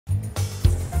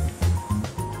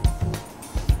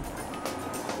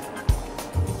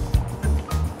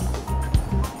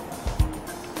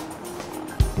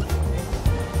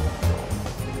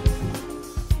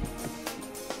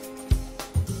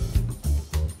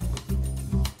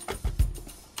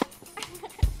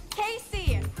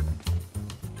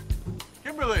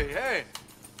Beverly, hey.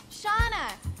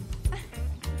 Shauna.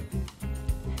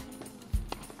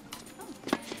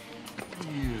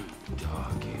 You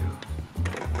dog, you.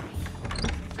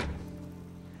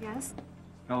 Yes?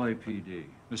 LAPD.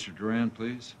 Mr. Duran,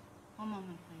 please. One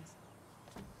moment, please.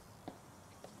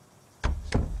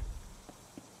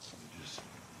 You just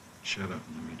shut up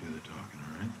and let me do the talking,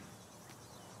 all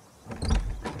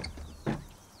right?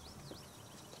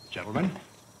 Gentlemen?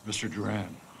 Mr.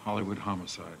 Duran, Hollywood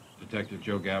Homicide. Detective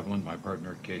Joe Gavilan, my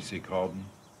partner, Casey Calden.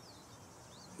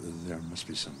 There must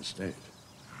be some mistake.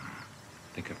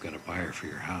 I think I've got a buyer for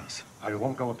your house. I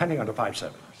won't go a penny under 5.7. I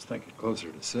was thinking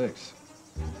closer to 6.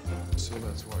 So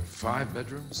that's what, 5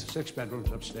 bedrooms? 6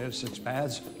 bedrooms upstairs, 6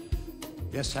 baths.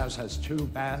 Guest house has 2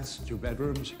 baths, 2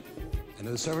 bedrooms. And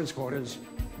in the servants' quarters,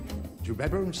 2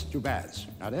 bedrooms, 2 baths.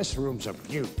 Now, this room's a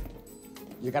view.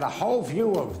 You got a whole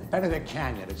view of Benedict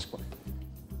Canyon. It's...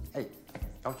 Hey,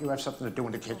 don't you have something to do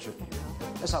in the kitchen?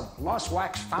 There's a lost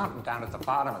wax fountain down at the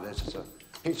bottom of this. It's a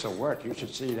piece of work. You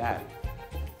should see that.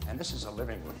 And this is a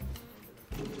living room.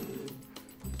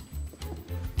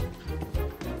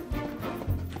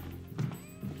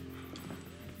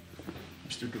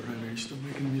 Mr. Duran, are you still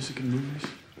making music and movies?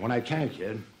 When I can,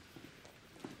 kid.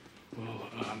 Well,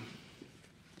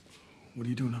 what are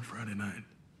you doing on Friday night?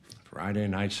 Friday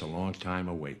night's a long time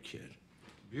away, kid.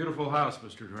 Beautiful house,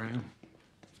 Mr. Duran.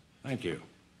 Thank you.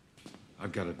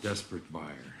 I've got a desperate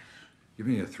buyer. Give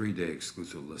me a 3-day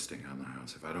exclusive listing on the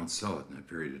house. If I don't sell it in that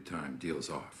period of time, deal's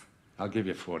off. I'll give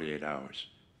you 48 hours.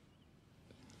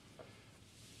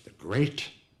 The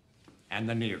great and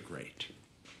the near great.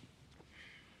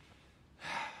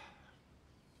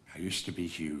 I used to be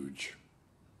huge.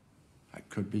 I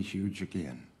could be huge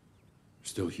again.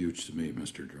 Still huge to me,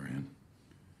 Mr. Duran.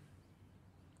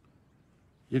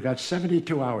 You got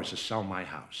 72 hours to sell my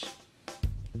house.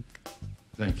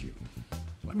 Thank you.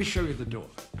 Let me show you the door.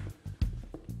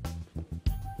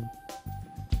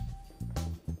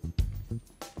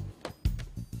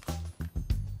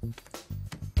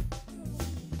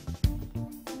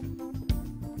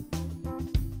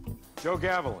 Joe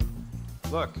Gavilan.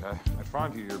 Look, I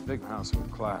found you your big house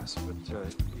with class, but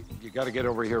you got to get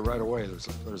over here right away.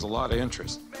 There's a lot of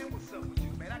interest. Man, what's up with you,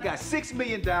 man? I got $6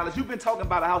 million. You've been talking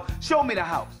about a house. Show me the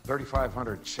house.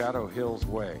 3500 Shadow Hills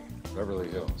Way, Beverly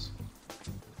Hills.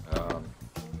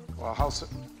 Well, how soon?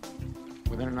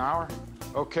 Within an hour?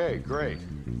 Okay, great.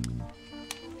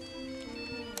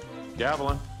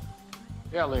 Gavilan.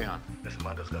 Yeah, Leon. Mr.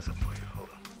 Mondo's got something for you. Hold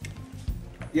on.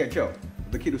 Yeah, Joe.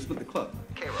 The kid who split the club.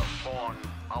 Cairo, born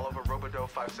Oliver Robideau,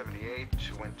 578.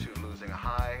 She went to Losing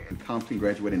High. And Compton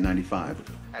graduated in 95.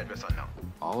 Address unknown.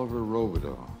 Oliver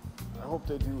Robideau. I hope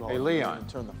they do. Hey, Leon. And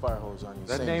turn the fire hose on you.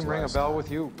 That name ring a bell with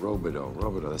you?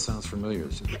 Robideau. That sounds familiar.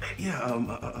 Yeah,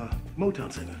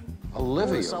 Motown singer.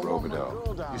 Olivia Boris, I want my girl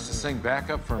Robideau. down Used to there. sing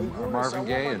backup from Hey, Boris, Marvin I want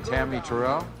Gaye my and girl Tammy down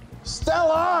Terrell.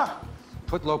 Stella!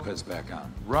 Put Lopez back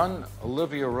on. Run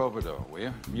Olivia Robideau, will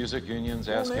you? Music unions,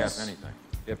 ASCAP, Bonus. anything.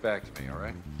 Get back to me, all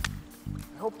right?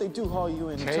 I hope they do haul you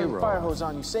in and turn Cairo. the fire hose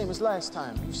on you, same as last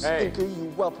time. You Hey. stinker, you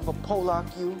whelp of a Pollock,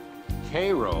 you.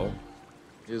 Cairo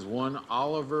is one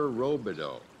Oliver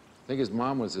Robideau. I think his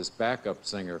mom was this backup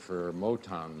singer for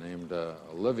Motown named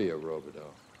Olivia Robideau.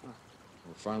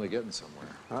 We're finally getting somewhere.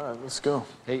 All right, let's go.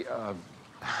 Hey,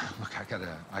 look,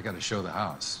 I gotta show the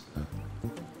house.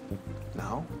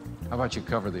 Now? How about you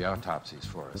cover the autopsies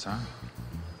for us, huh?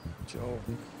 Joe,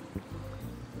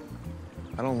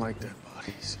 I don't like dead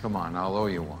bodies. Come on, I'll owe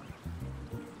you one.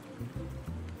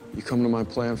 You come to my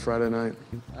play on Friday night?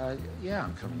 Yeah,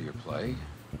 I'm coming to your play.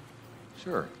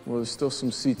 Sure. Well, there's still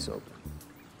some seats open.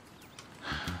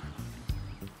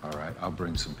 All right, I'll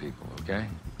bring some people, okay?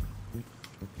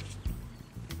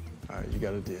 All right, you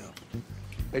got a deal.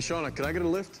 Hey, Shauna, can I get a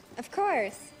lift? Of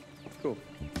course. Cool.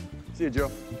 See you, Joe.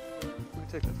 Let me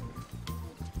take that for you.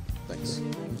 Thanks.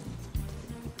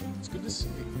 It's good to see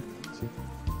you.